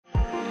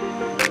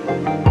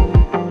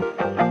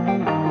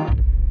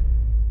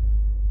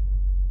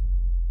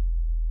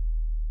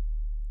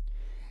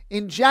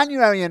In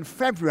January and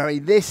February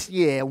this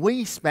year,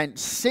 we spent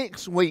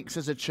 6 weeks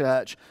as a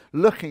church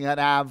looking at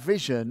our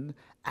vision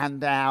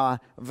and our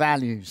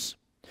values.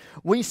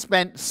 We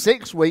spent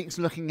 6 weeks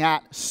looking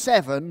at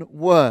 7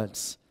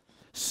 words: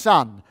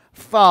 Son,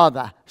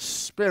 Father,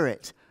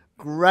 Spirit,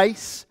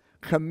 grace,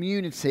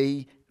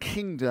 community,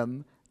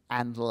 kingdom,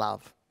 and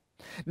love.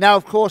 Now,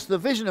 of course, the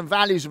vision and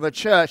values of a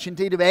church,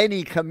 indeed of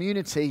any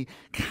community,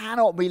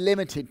 cannot be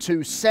limited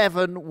to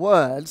 7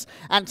 words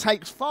and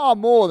takes far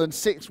more than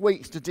 6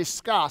 weeks to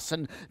discuss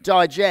and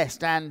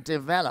digest and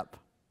develop.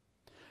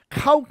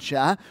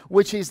 Culture,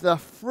 which is the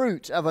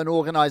fruit of an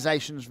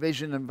organization's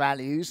vision and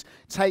values,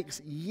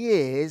 takes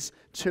years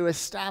to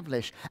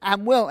establish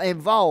and will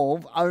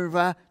evolve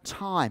over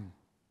time.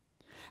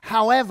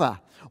 However,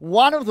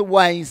 one of the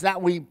ways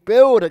that we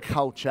build a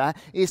culture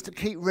is to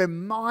keep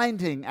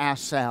reminding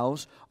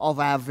ourselves of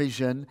our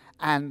vision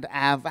and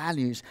our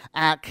values,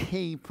 our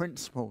key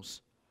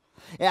principles.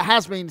 It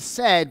has been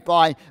said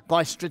by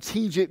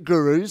strategic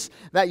gurus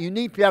that you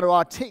need to be able to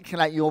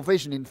articulate your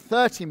vision in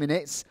 30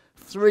 minutes,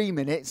 3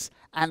 minutes,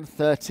 and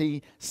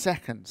 30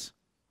 seconds.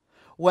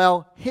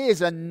 Well,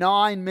 here's a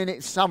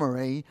 9-minute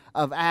summary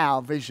of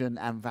our vision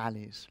and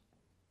values.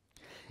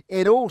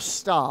 It all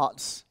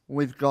starts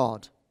with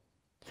God.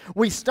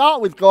 We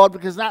start with God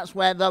because that's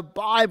where the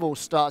Bible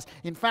starts.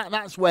 In fact,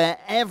 that's where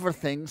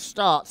everything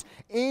starts.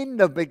 In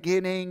the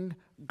beginning,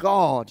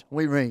 God,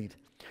 we read.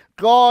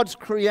 God's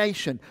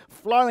creation,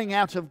 flowing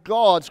out of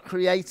God's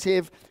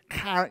creative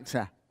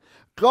character.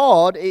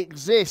 God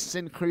exists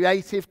in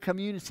creative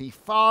community,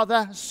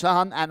 Father,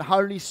 Son, and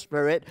Holy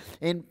Spirit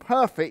in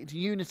perfect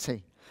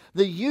unity.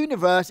 The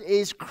universe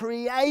is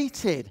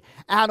created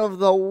out of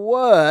the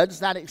words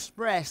that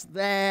express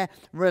their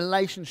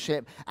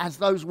relationship as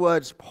those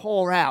words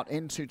pour out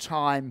into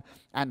time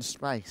and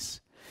space.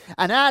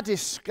 And our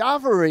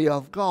discovery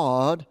of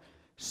God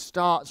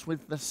starts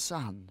with the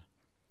Son,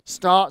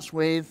 starts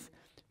with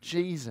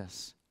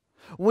Jesus.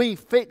 We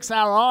fix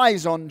our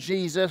eyes on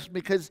Jesus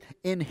because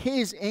in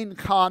his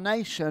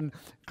incarnation,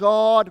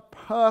 God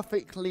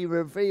perfectly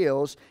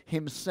reveals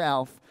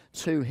himself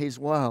to his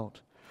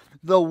world.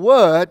 The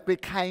Word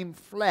became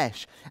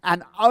flesh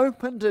and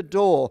opened a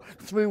door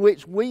through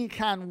which we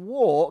can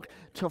walk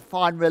to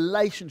find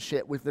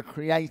relationship with the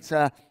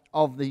Creator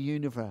of the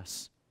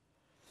universe.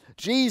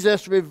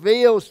 Jesus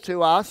reveals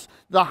to us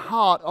the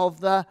heart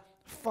of the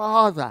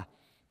Father.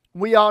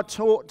 We are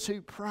taught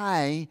to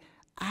pray,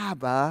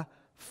 Abba,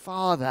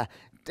 Father,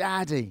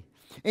 Daddy.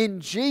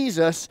 In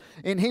Jesus,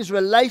 in his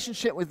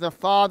relationship with the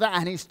Father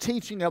and his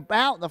teaching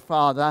about the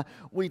Father,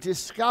 we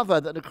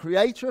discover that the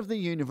Creator of the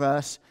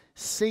universe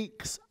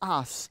seeks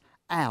us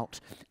out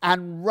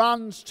and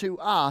runs to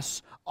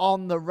us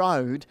on the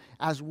road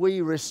as we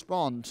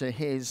respond to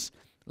his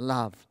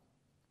love.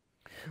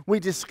 We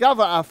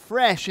discover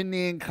afresh in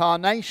the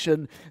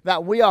incarnation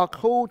that we are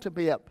called to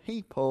be a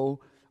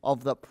people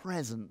of the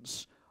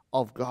presence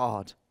of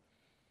God.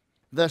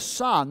 The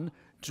Son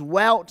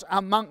dwelt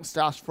amongst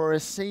us for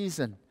a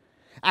season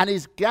and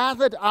is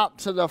gathered up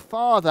to the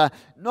Father,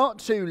 not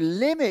to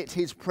limit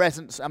his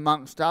presence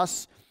amongst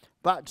us,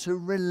 but to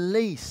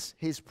release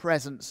his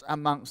presence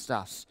amongst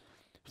us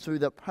through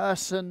the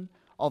person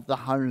of the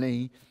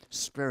Holy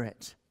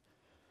Spirit.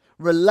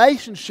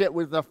 Relationship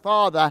with the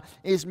Father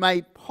is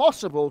made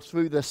possible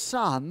through the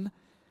Son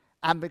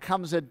and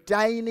becomes a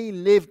daily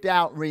lived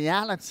out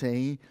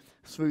reality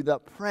through the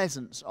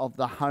presence of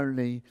the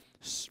Holy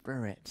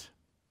Spirit.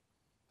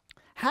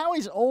 How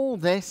is all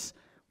this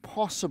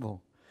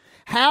possible?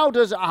 How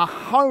does a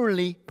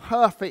holy,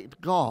 perfect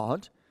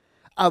God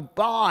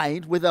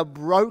abide with a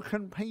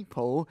broken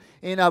people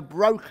in a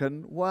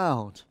broken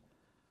world?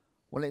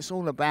 Well, it's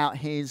all about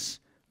his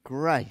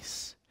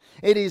grace.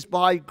 It is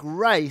by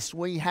grace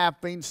we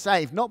have been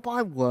saved, not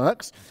by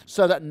works,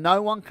 so that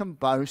no one can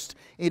boast.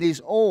 It is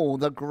all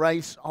the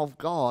grace of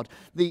God,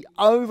 the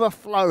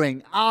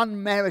overflowing,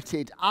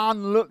 unmerited,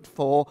 unlooked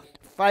for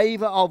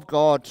favor of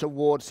God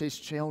towards his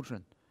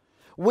children.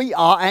 We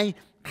are a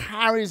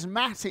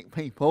charismatic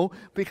people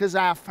because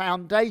our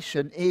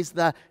foundation is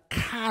the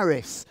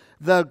charis,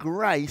 the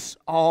grace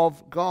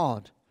of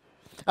God.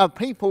 A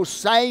people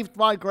saved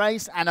by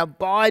grace and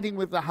abiding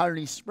with the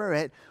Holy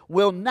Spirit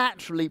will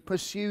naturally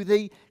pursue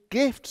the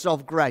gifts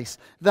of grace,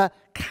 the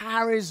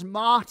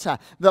charismata,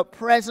 the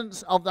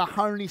presence of the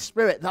Holy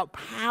Spirit, the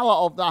power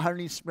of the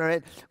Holy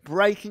Spirit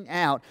breaking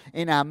out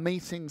in our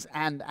meetings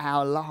and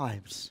our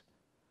lives.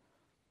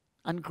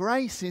 And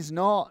grace is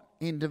not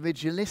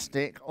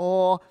individualistic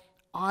or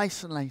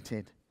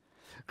isolated.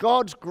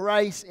 God's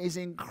grace is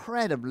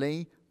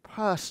incredibly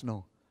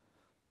personal.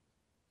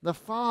 The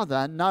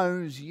Father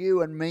knows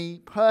you and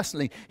me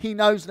personally. He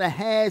knows the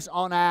hairs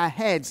on our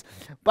heads.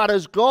 But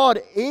as God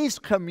is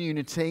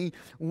community,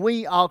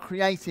 we are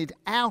created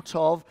out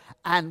of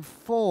and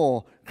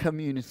for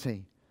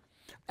community.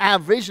 Our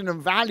Vision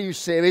and Values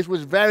series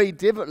was very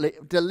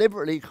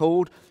deliberately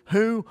called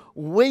Who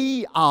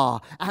We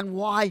Are and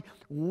Why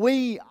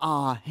We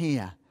Are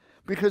Here.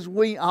 because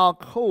we are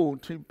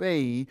called to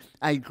be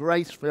a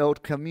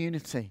grace-filled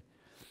community.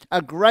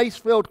 A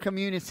grace-filled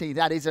community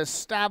that is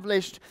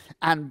established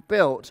and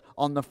built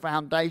on the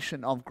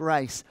foundation of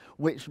grace,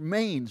 which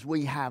means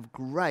we have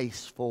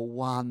grace for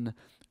one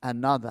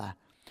another.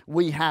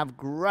 We have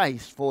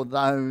grace for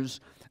those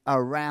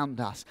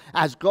around us.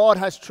 As God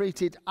has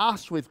treated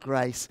us with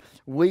grace,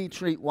 we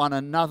treat one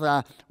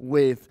another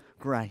with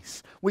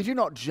grace. We do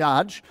not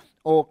judge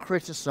or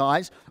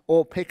criticize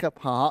or pick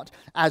apart.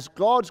 As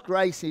God's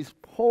grace is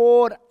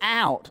poured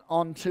out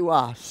onto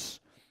us,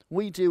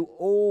 we do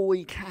all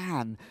we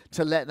can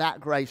to let that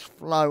grace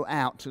flow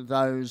out to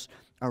those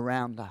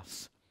around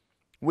us.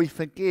 We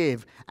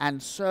forgive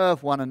and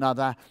serve one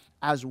another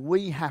as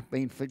we have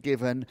been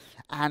forgiven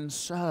and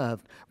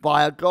served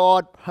by a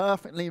God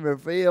perfectly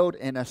revealed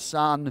in a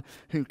Son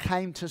who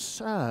came to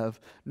serve,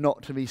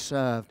 not to be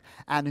served,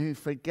 and who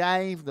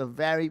forgave the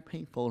very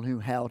people who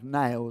held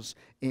nails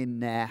in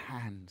their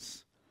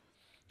hands.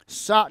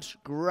 Such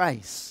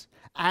grace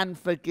and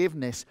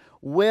forgiveness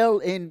will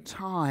in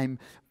time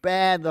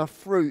bear the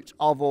fruit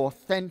of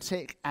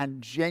authentic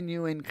and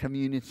genuine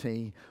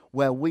community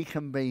where we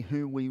can be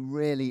who we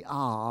really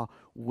are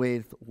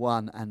with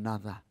one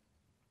another.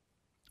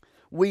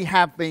 We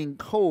have been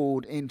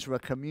called into a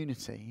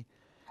community,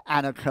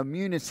 and a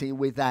community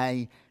with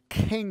a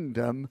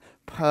kingdom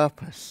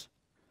purpose.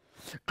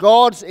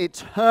 God's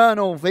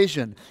eternal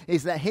vision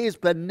is that his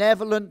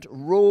benevolent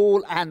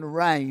rule and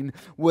reign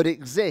would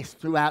exist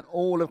throughout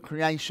all of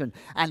creation.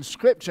 And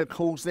Scripture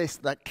calls this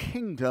the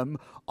kingdom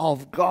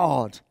of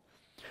God.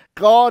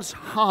 God's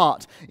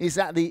heart is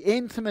that the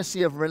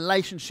intimacy of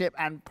relationship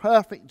and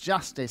perfect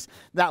justice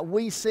that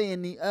we see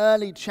in the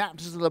early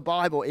chapters of the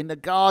Bible in the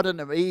Garden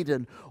of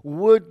Eden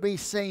would be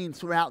seen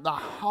throughout the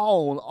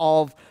whole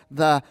of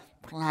the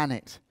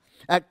planet.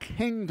 A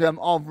kingdom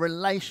of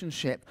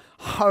relationship,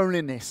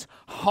 holiness,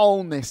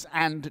 wholeness,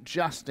 and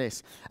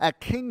justice. A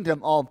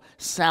kingdom of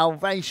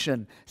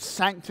salvation,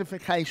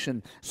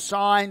 sanctification,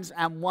 signs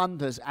and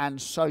wonders,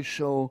 and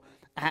social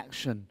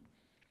action.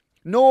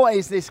 Nor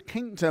is this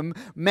kingdom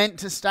meant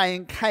to stay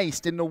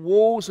encased in the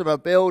walls of a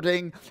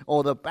building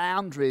or the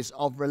boundaries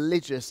of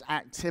religious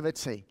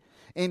activity.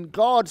 In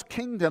God's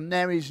kingdom,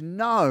 there is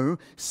no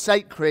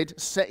sacred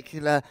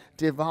secular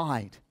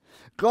divide.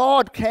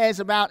 God cares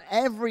about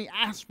every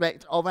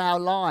aspect of our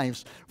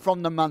lives,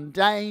 from the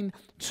mundane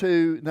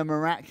to the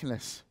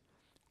miraculous.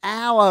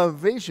 Our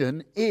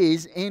vision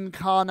is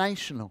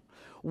incarnational.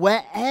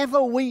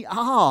 Wherever we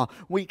are,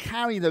 we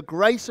carry the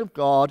grace of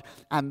God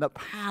and the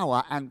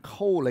power and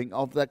calling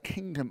of the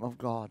kingdom of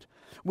God.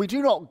 We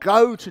do not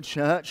go to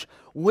church,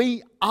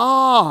 we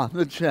are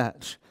the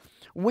church.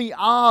 We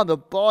are the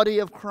body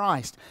of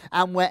Christ.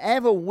 And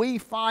wherever we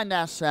find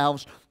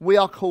ourselves, we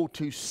are called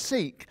to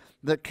seek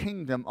the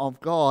kingdom of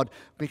God,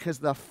 because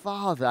the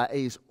Father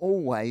is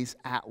always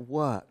at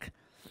work.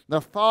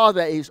 The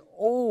Father is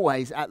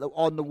always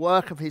on the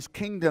work of his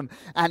kingdom,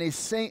 and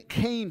is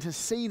keen to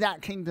see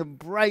that kingdom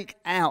break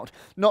out,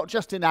 not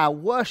just in our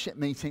worship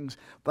meetings,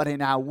 but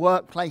in our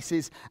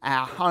workplaces,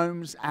 our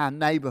homes, our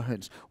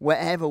neighborhoods,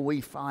 wherever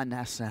we find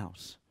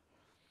ourselves.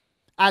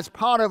 As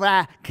part of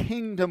our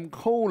kingdom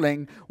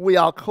calling, we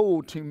are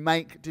called to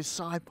make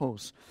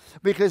disciples,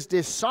 because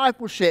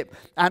discipleship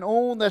and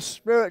all the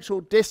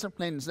spiritual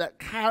disciplines that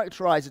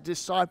characterize a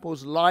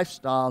disciple's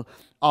lifestyle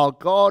are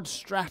God's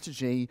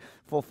strategy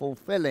for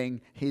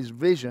fulfilling his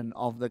vision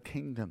of the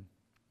kingdom.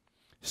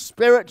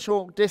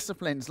 Spiritual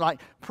disciplines like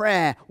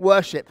prayer,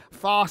 worship,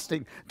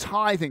 fasting,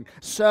 tithing,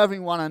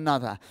 serving one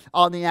another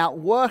are the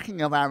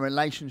outworking of our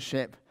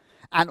relationship,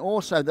 and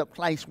also the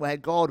place where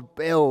God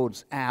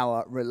builds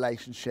our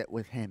relationship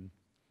with him.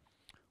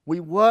 We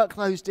work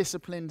those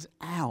disciplines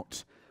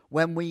out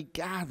when we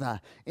gather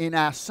in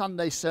our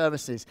Sunday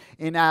services,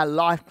 in our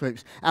life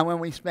groups, and when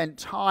we spend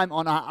time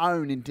on our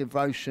own in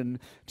devotion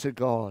to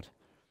God.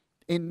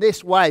 In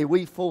this way,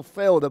 we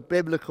fulfill the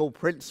biblical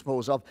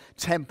principles of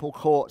temple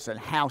courts and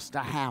house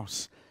to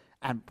house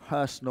and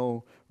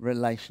personal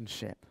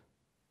relationship.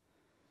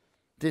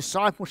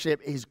 Discipleship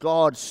is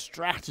God's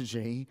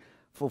strategy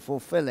for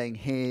fulfilling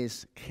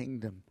his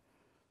kingdom.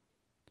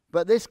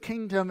 But this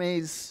kingdom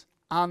is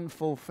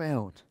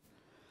unfulfilled.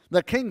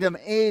 The kingdom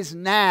is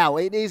now,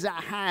 it is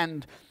at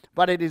hand,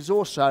 but it is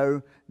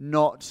also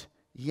not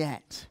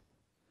yet.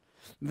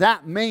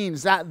 That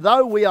means that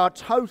though we are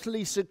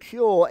totally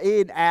secure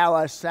in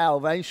our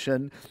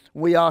salvation,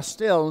 we are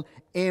still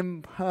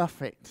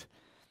imperfect.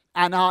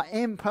 And our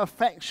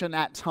imperfection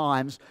at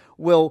times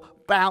will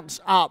bounce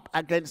up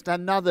against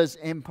another's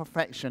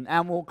imperfection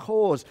and will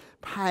cause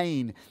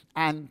pain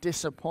and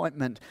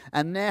disappointment.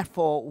 And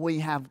therefore, we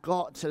have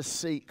got to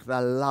seek the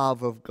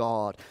love of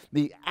God,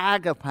 the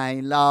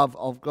agape love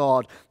of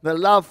God, the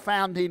love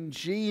found in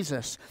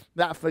Jesus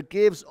that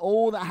forgives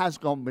all that has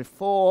gone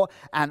before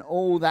and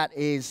all that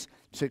is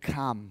to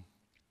come.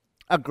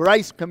 A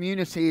grace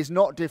community is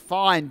not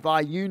defined by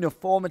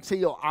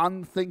uniformity or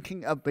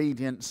unthinking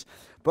obedience,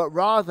 but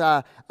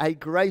rather a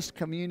grace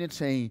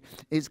community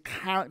is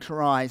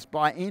characterized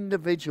by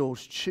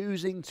individuals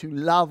choosing to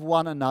love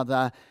one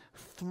another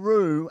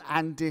through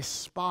and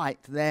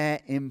despite their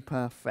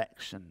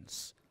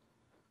imperfections.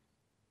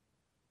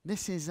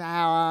 This is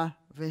our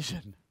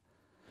vision.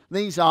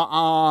 These are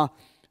our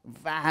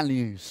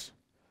values.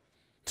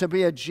 To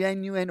be a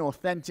genuine,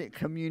 authentic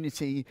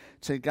community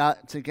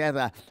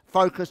together,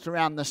 focused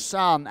around the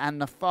Son and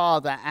the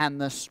Father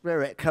and the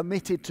Spirit,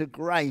 committed to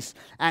grace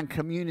and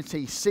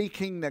community,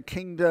 seeking the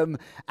kingdom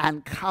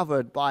and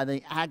covered by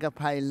the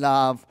agape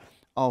love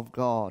of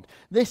God.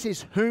 This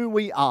is who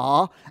we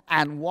are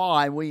and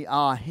why we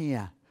are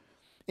here.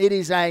 It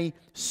is a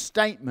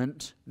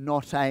statement,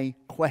 not a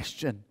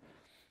question.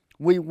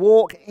 We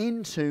walk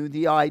into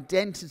the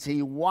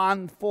identity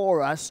won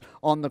for us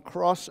on the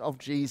cross of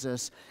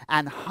Jesus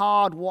and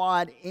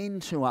hardwired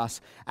into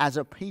us as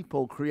a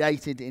people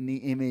created in the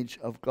image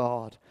of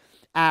God.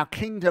 Our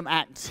kingdom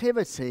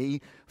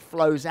activity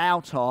flows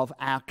out of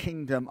our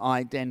kingdom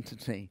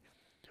identity.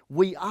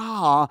 We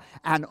are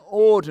an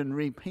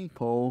ordinary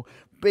people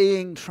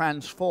being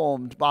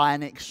transformed by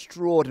an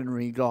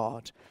extraordinary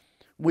God.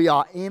 We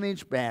are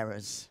image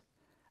bearers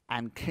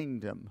and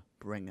kingdom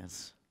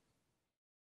bringers.